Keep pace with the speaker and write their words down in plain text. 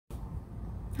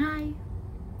Hi,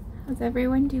 how's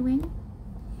everyone doing?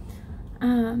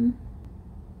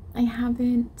 I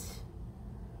haven't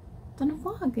done a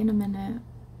vlog in a minute,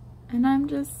 and I'm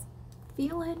just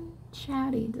feeling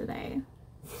chatty today.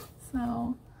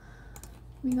 So,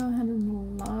 let me go ahead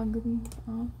and log these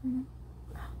off. Oh,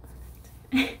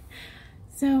 perfect.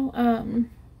 So,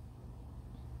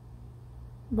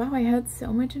 wow, I had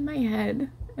so much in my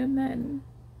head, and then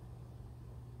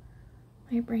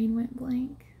my brain went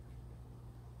blank.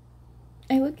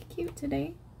 I look cute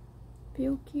today.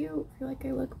 Feel cute. Feel like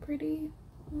I look pretty.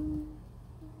 You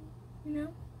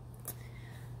know?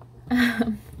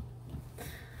 I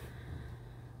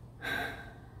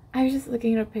was just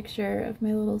looking at a picture of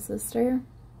my little sister,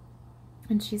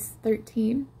 and she's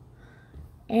 13.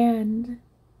 And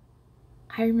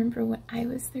I remember when I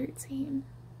was 13.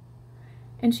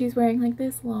 And she's wearing like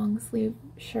this long sleeve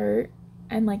shirt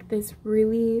and like this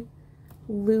really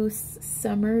loose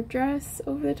summer dress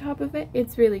over the top of it.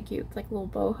 It's really cute. It's like a little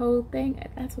boho thing.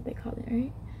 That's what they call it,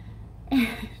 right? And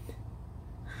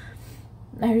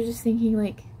I was just thinking,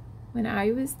 like, when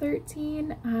I was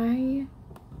 13, I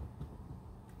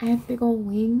had big old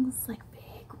wings, like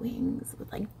big wings with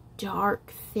like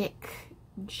dark, thick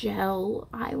gel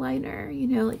eyeliner, you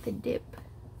know, like the dip,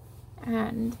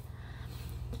 and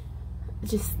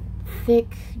just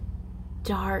thick,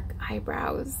 dark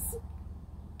eyebrows.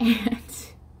 And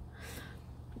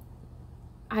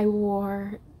I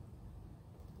wore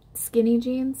skinny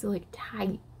jeans, so like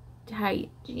tight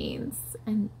jeans,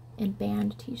 and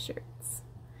band t-shirts.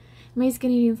 My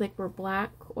skinny jeans like were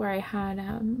black, or I had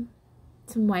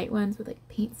some white ones with like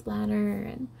paint splatter,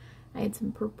 and I had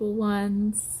some purple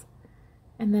ones,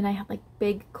 and then I had like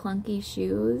big clunky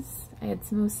shoes. I had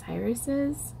some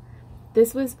Osiris's.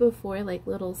 This was before like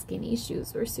little skinny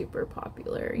shoes were super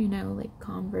popular, you know, like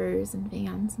Converse and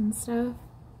Vans and stuff.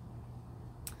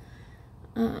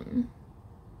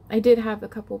 I did have a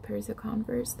couple pairs of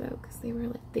Converse though, because they were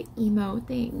like the emo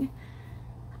thing.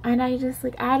 And I just,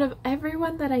 like, out of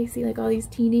everyone that I see, like all these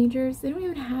teenagers, they don't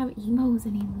even have emos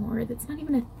anymore. That's not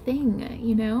even a thing,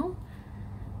 you know?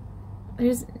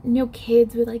 There's no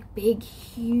kids with like big,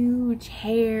 huge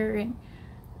hair and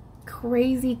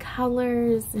crazy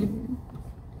colors and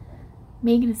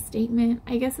making a statement.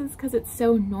 I guess it's because it's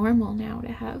so normal now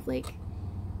to have like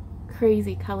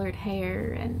crazy colored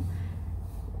hair, and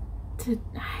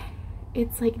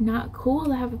it's like not cool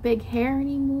to have a big hair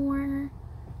anymore.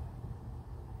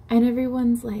 And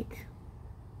everyone's like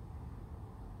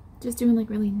just doing like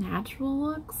really natural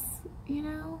looks, you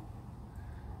know?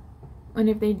 And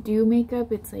if they do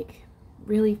makeup, it's like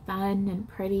really fun and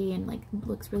pretty and like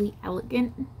looks really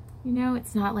elegant, you know?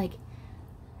 It's not like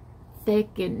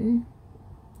thick and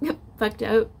fucked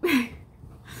up with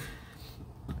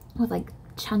like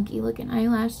chunky looking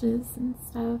eyelashes and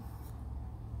stuff.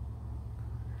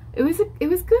 It was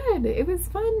good. It was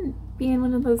fun being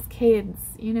one of those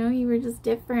kids, you know? You were just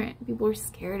different. People were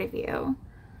scared of you.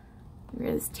 You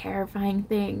were this terrifying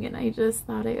thing, and I just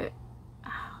thought I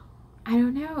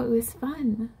don't know, it was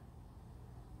fun.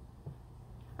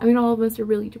 I mean, all of us are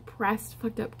really depressed,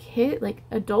 fucked up like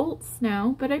adults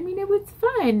now, but I mean, it was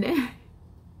fun.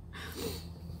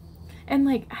 And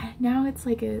like now it's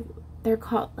like they're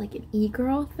called like an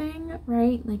e-girl thing,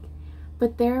 right? Like,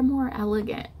 but they're more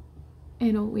elegant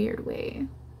in a weird way.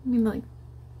 I mean, like,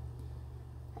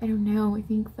 I don't know, I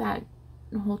think that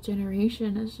the whole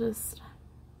generation is just,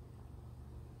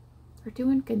 they're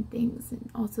doing good things and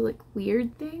also like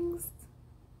weird things,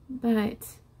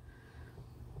 but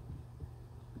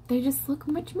they just look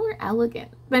much more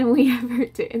elegant than we ever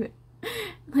did.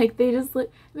 Like, they just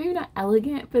look, maybe not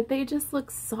elegant, but they just look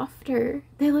softer.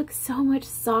 They look so much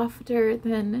softer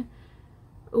than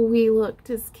we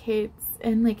looked as kids.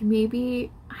 And like,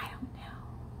 maybe, I don't know,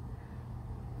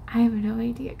 I have no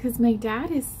idea, because my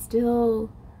dad is still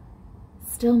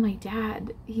my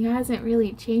dad. He hasn't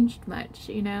really changed much,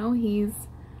 you know? I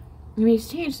mean, he's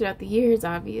changed throughout the years,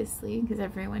 obviously, because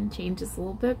everyone changes a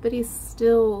little bit, but he's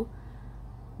still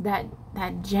that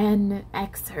Gen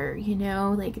Xer, you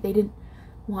know? Like, they didn't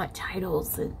want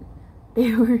titles, and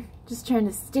they were just trying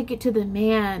to stick it to the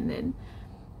man, and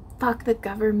fuck the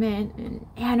government, and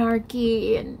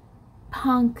anarchy, and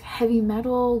punk, heavy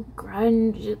metal,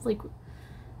 grunge. It's like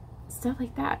stuff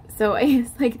like that. So I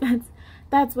guess like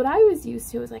that's what I was used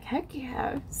to. It was like, heck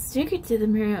yeah, stick it to the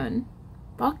man,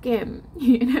 fuck him,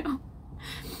 you know?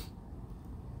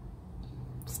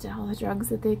 Just did all the drugs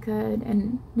that they could.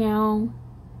 And now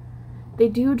they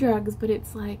do drugs, but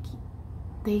it's like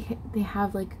they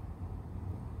have like,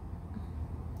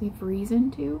 they have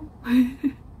reason to.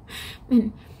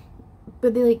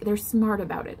 But they're smart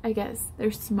about it, I guess.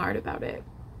 They're smart about it.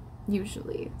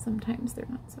 usually. Sometimes they're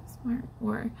not so smart,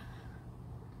 or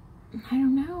I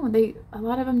don't know, a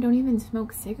lot of them don't even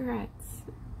smoke cigarettes.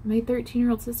 My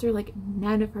 13-year-old sister, like,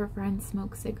 none of her friends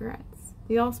smoke cigarettes.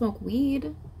 They all smoke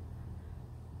weed.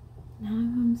 None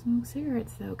of them smoke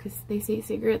cigarettes, though, because they say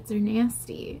cigarettes are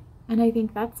nasty. And I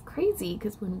think that's crazy,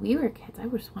 because when we were kids, I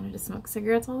just wanted to smoke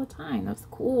cigarettes all the time. That was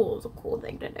cool. It was a cool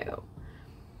thing to do.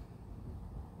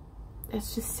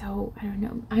 It's just so, I don't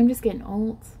know. I'm just getting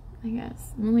old, I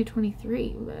guess. I'm only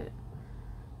 23, but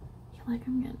I feel like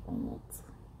I'm getting old.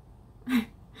 I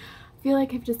feel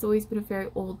like I've just always been a very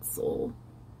old soul,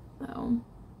 though. I'm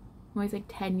always like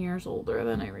 10 years older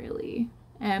than I really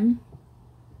am.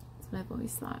 That's what I've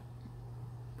always thought.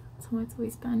 That's how it's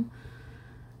always been.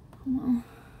 Well,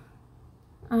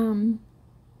 I'm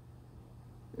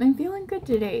feeling good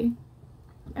today.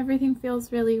 Everything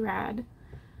feels really rad.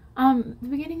 The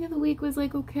beginning of the week was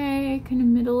like okay, kind of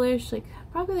middle-ish, like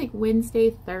probably like Wednesday,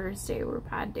 Thursday were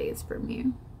bad days for me.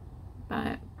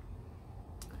 But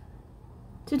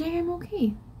today I'm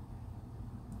okay.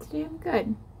 Today I'm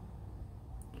good.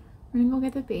 We're gonna go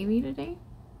get the baby today.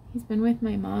 He's been with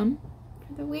my mom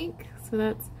for the week, so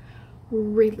that's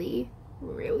really,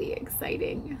 really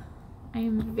exciting. I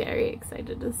am very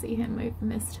excited to see him. I've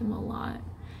missed him a lot.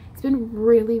 It's been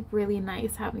really, really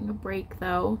nice having a break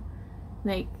though.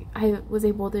 Like, I was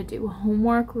able to do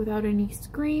homework without any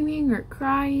screaming or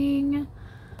crying.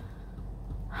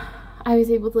 I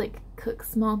was able to like cook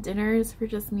small dinners for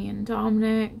just me and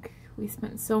Dominic. We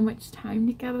spent so much time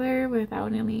together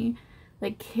without any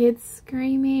like kids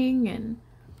screaming, and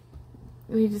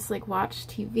we just like watched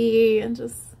TV and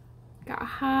just got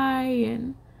high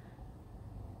and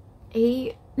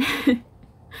ate.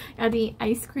 Got to eat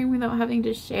ice cream without having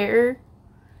to share.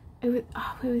 It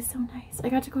was so nice. I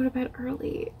got to go to bed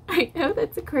early. I know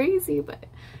that's crazy, but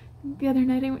the other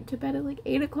night I went to bed at like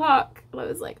 8 o'clock. And I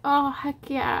was like, oh, heck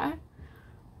yeah.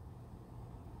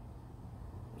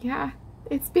 Yeah,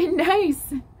 it's been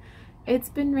nice. It's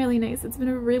been really nice. It's been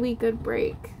a really good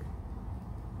break.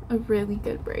 A really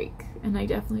good break. And I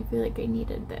definitely feel like I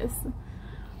needed this.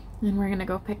 And we're gonna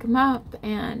go pick him up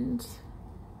and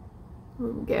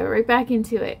we'll get right back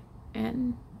into it.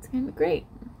 And it's gonna be great.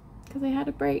 Because I had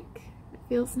a break. It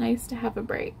feels nice to have a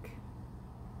break.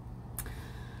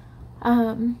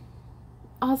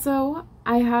 Also,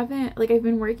 I've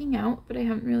been working out, but I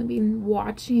haven't really been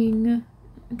watching.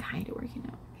 I'm kind of working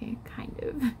out. Okay, kind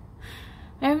of.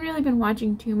 I haven't really been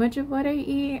watching too much of what I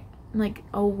eat. I'm like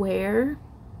aware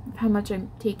of how much I'm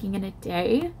taking in a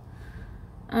day.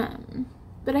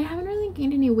 But I haven't really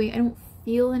gained any weight. I don't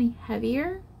feel any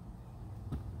heavier.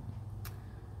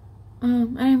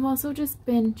 And I've also just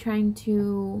been trying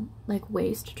to like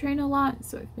waist train a lot.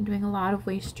 So I've been doing a lot of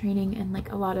waist training and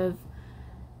like a lot of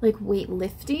like weight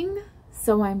lifting.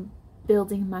 So I'm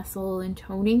building muscle and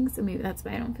toning. So maybe that's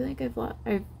why I don't feel like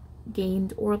I've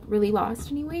gained or really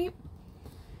lost any weight.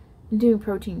 I'm doing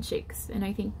protein shakes, and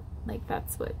I think like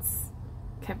that's what's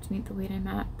kept me the weight I'm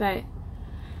at. But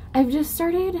I've just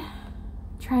started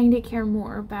trying to care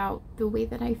more about the way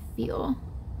that I feel,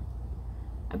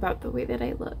 about the way that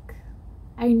I look.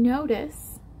 I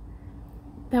notice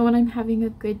that when I'm having a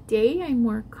good day, I'm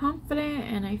more confident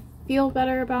and I feel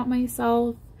better about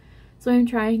myself. So I'm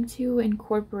trying to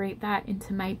incorporate that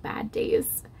into my bad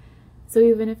days. So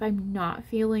even if I'm not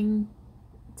feeling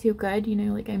too good, you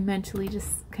know, like I'm mentally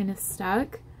just kind of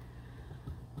stuck,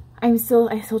 I still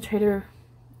try to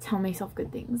tell myself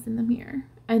good things in the mirror.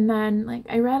 And then like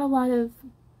I read a lot of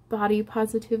body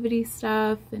positivity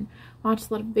stuff and watched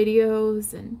a lot of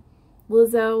videos and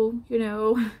Lizzo, you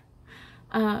know,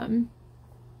 and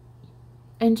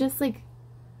just like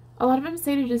a lot of them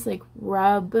say to just like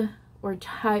rub or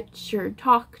touch or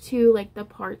talk to like the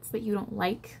parts that you don't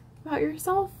like about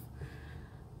yourself,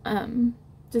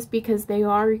 just because they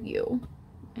are you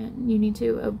and you need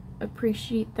to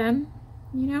appreciate them,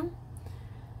 you know.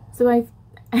 So as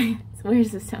weird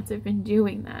as this sounds, I've been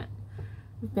doing that.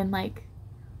 I've been like,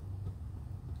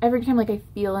 every time like I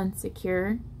feel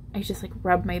insecure, I just like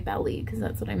rub my belly because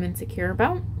that's what I'm insecure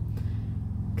about.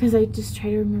 Because I just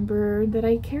try to remember that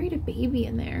I carried a baby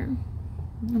in there.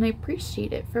 And I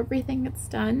appreciate it for everything it's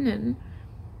done and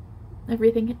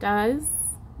everything it does.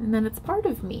 And then it's part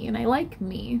of me and I like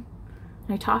me.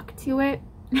 And I talk to it.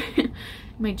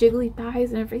 My jiggly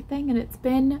thighs and everything. And it's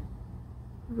been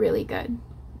really good.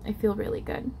 I feel really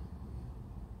good.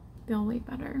 I feel way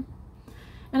better.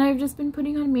 And I've just been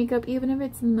putting on makeup even if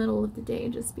it's in the middle of the day,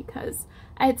 just because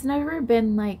it's never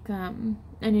been like an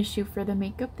issue for the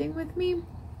makeup thing with me,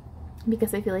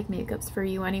 because I feel like makeup's for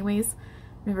you anyways.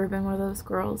 I've never been one of those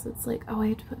girls that's like, oh, I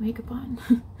have to put makeup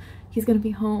on. He's gonna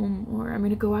be home or I'm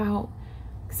gonna go out,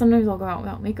 Sometimes I'll go out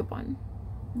without makeup on.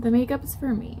 The makeup's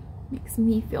for me. Makes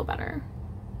me feel better.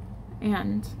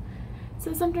 And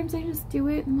so sometimes I just do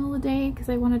it in the middle of the day because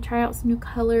I want to try out some new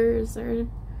colors, or, you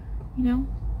know.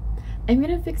 I'm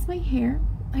gonna fix my hair.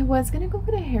 I was gonna go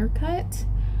get a haircut,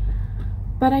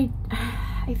 but I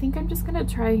think I'm just gonna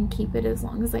try and keep it as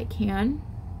long as I can.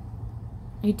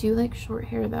 I do like short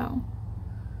hair though.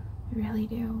 I really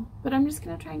do. But I'm just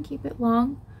gonna try and keep it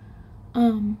long.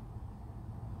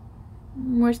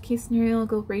 Worst case scenario, I'll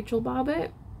go Rachel Bob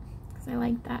it, because I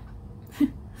like that.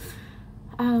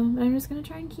 But I'm just gonna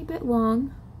try and keep it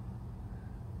long.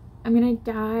 I'm gonna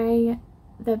dye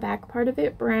the back part of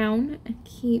it brown and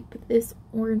keep this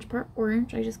orange part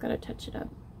orange. I just gotta touch it up,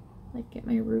 like get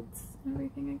my roots and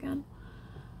everything again.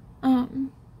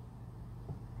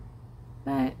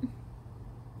 But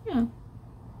yeah,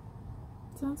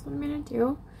 so that's what I'm gonna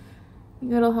do. I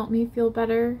think it'll help me feel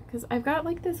better because I've got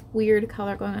like this weird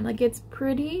color going on. Like, it's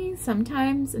pretty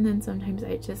sometimes, and then sometimes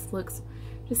it just looks,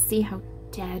 just see how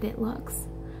dead it looks.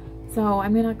 So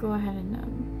I'm gonna go ahead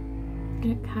and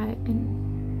get it cut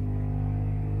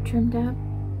and trimmed up,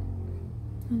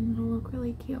 and it'll look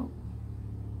really cute.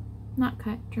 Not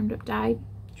cut, trimmed up, dyed,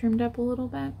 trimmed up a little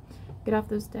bit. Get off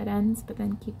those dead ends, but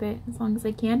then keep it as long as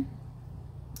I can.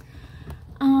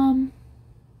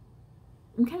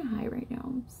 I'm kind of high right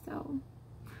now, so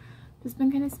just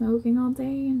been kind of smoking all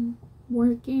day and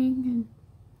working, and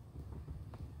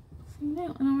so, you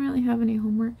know, I don't really have any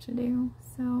homework to do.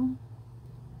 So,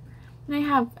 and I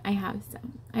have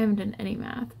some. I haven't done any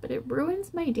math, but it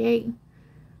ruins my day.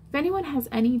 If anyone has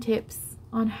any tips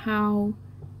on how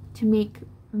to make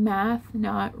math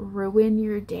not ruin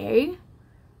your day,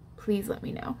 please let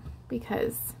me know,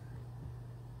 because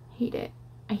I hate it.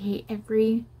 I hate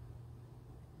every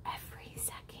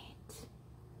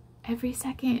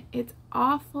second. It's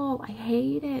awful. I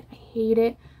hate it. I hate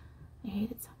it. I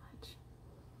hate it so much.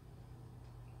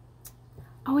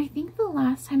 Oh, I think the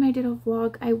last time I did a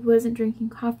vlog, I wasn't drinking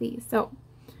coffee. So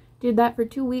did that for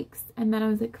 2 weeks, and then I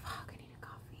was like, fuck, I need a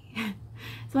coffee.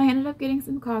 So I ended up getting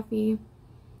some coffee,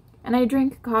 and I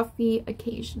drink coffee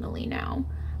occasionally now.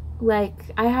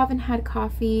 Like, I haven't had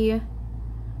coffee.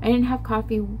 I didn't have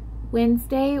coffee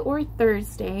Wednesday or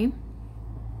Thursday.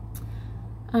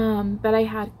 But I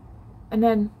had, and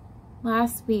then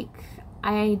last week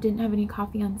I didn't have any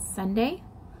coffee on Sunday,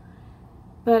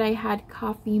 but I had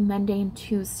coffee Monday and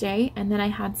Tuesday, and then I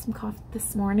had some coffee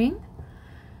this morning,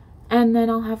 and then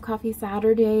I'll have coffee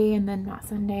Saturday, and then not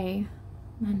Sunday,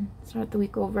 and then start the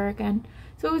week over again.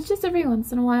 So it's just every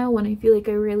once in a while when I feel like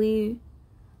I really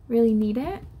need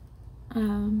it.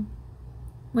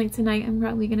 Like tonight I'm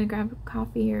probably gonna grab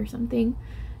coffee or something,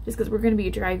 just because we're gonna be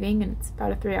driving and it's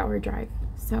about a 3-hour drive,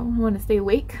 so I want to stay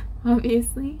awake,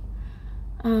 obviously.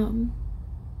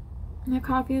 The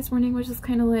coffee this morning was just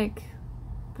kind of like,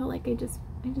 felt like I just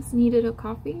needed a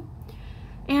coffee,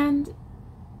 and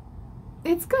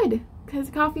it's good because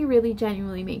coffee really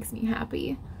genuinely makes me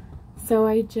happy. So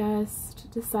I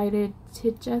just decided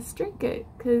to just drink it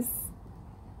because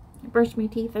I brush my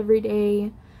teeth every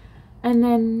day, and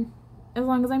then as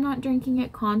long as I'm not drinking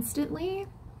it constantly,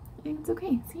 I think it's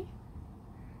okay. See?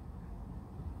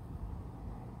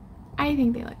 I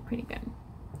think they look pretty good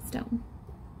still.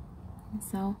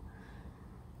 So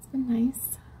it's been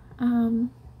nice.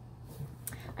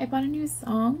 I bought a new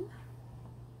song.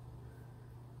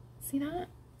 See that?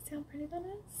 See how pretty that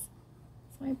is?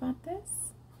 So I bought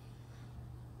this.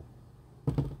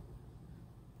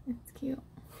 It's cute.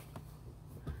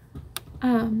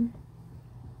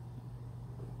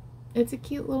 It's a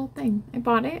cute little thing. I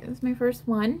bought it. It was my first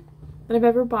one that I've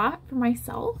ever bought for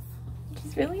myself, which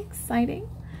is really exciting.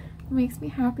 It makes me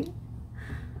happy.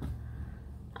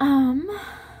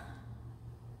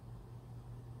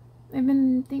 I've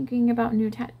been thinking about new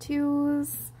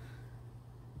tattoos.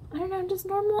 I don't know, just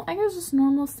normal, I guess just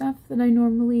normal stuff that I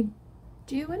normally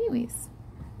do anyways.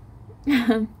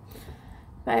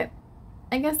 But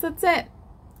I guess that's it.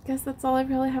 I guess that's all I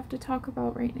really have to talk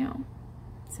about right now.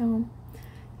 So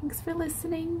thanks for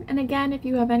listening. And again, if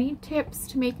you have any tips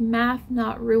to make math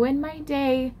not ruin my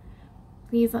day,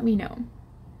 please let me know.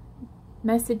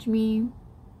 Message me,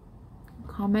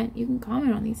 comment. You can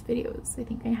comment on these videos. I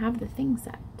think I have the thing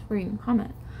set where you can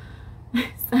comment.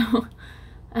 So,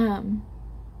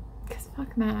 because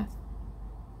fuck math.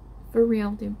 For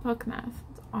real, dude. Fuck math.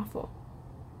 It's awful.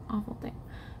 Awful thing.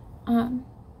 I'm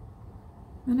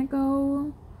gonna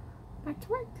go back to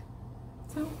work.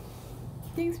 So,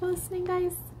 thanks for listening,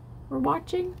 guys. Or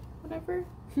watching. Whatever.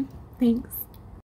 Thanks.